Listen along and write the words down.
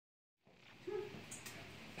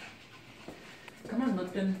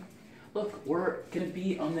Lipton, look, we're gonna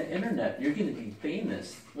be on the internet. You're gonna be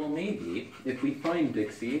famous. Well, maybe, if we find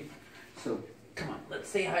Dixie. So, come on, let's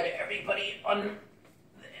say hi to everybody on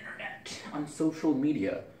the internet, on social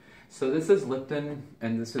media. So this is Lipton,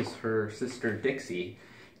 and this is her sister, Dixie.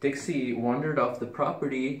 Dixie wandered off the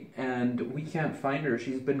property, and we can't find her.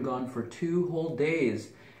 She's been gone for 2 whole days.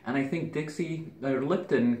 And I think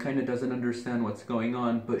Lipton kind of doesn't understand what's going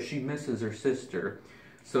on, but she misses her sister.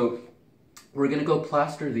 So we're gonna go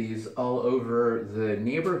plaster these all over the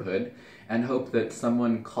neighborhood and hope that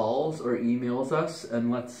someone calls or emails us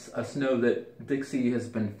and lets us know that Dixie has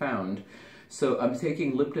been found. So I'm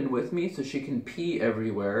taking Lipton with me so she can pee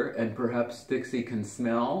everywhere, and perhaps Dixie can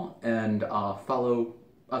smell and follow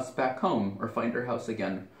us back home or find her house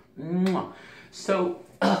again. Mwah. So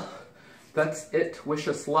that's it. Wish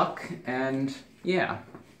us luck, and yeah.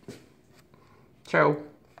 Ciao.